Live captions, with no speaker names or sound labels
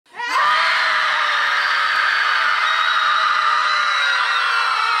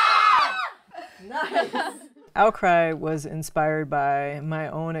OUTCRY was inspired by my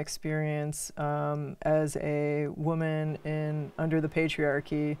own experience as a woman under the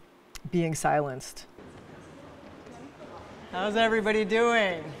patriarchy being silenced. How's everybody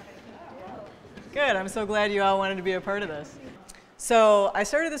doing? Good, I'm so glad you all wanted to be a part of this. So I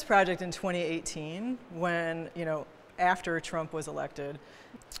started this project in 2018 when, after Trump was elected.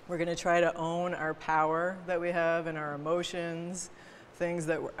 We're going to try to own our power that we have and our emotions, things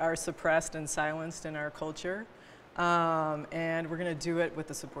that are suppressed and silenced in our culture, and we're going to do it with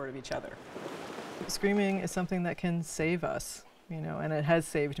the support of each other. Screaming is something that can save us, and it has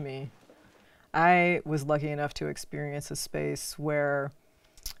saved me. I was lucky enough to experience a space where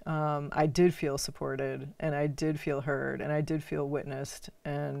I did feel supported, and I did feel heard, and I did feel witnessed,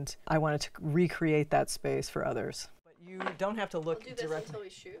 and I wanted to recreate that space for others. But you don't have to look directly. We'll do this until we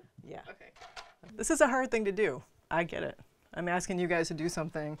shoot? Yeah. Okay. This is a hard thing to do. I get it. I'm asking you guys to do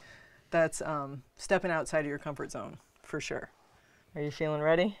something that's stepping outside of your comfort zone, for sure. Are you feeling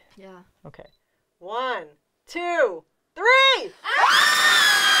ready? Yeah. Okay. 1, 2, 3!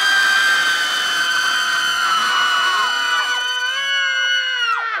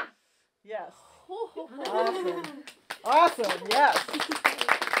 Yes. Awesome. Awesome, yes.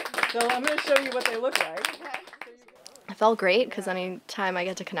 So I'm going to show you what they look like. I felt great because anytime I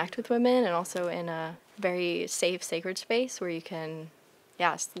get to connect with women, and also in a very safe, sacred space where you can,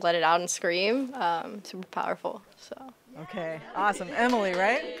 let it out and scream, super powerful. So. Okay, awesome. Emily,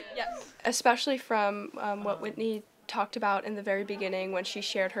 right? Yes. Especially from what Whitney talked about in the very beginning when she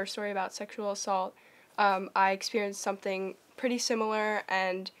shared her story about sexual assault. I experienced something pretty similar,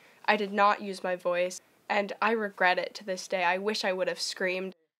 and I did not use my voice, and I regret it to this day. I wish I would have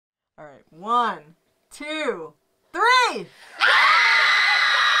screamed. All right, 1, 2, 3!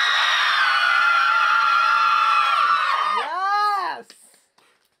 Yes!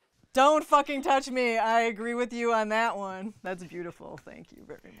 Don't fucking touch me. I agree with you on that one. That's beautiful. Thank you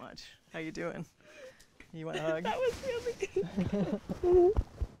very much. How you doing? You want a hug? That was really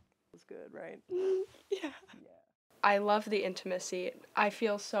That's good, right? Yeah. I love the intimacy. I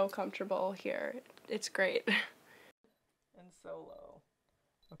feel so comfortable here. It's great. And so low.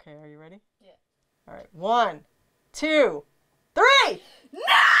 Okay, are you ready? Yeah. All right, 1, 2, 3! No!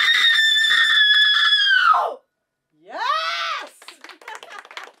 Yes!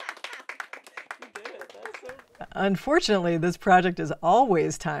 You did it. That's so... Unfortunately, this project is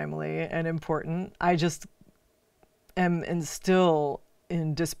always timely and important. I just am still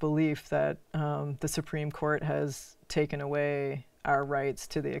in disbelief that the Supreme Court has taken away our rights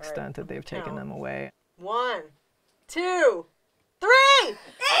to the extent that they've taken them away. 1, 2, 3!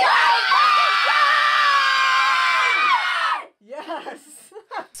 Yes!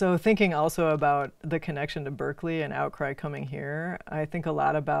 So thinking also about the connection to Berkeley and OUTCRY coming here, I think a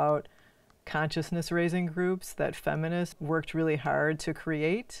lot about consciousness-raising groups that feminists worked really hard to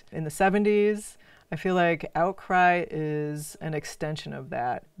create in the 70s. I feel like OUTCRY is an extension of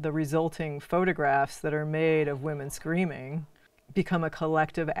that. The resulting photographs that are made of women screaming become a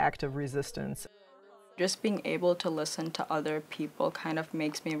collective act of resistance. Just being able to listen to other people kind of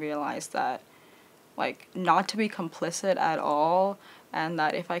makes me realize that, not to be complicit at all, and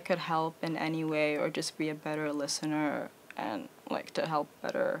that if I could help in any way or just be a better listener and, to help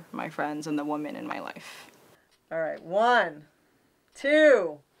better my friends and the women in my life. All right, 1,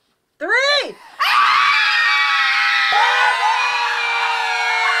 2, 3!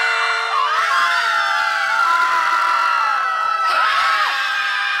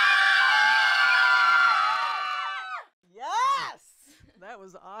 Yes! That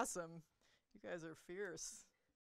was awesome. You guys are fierce.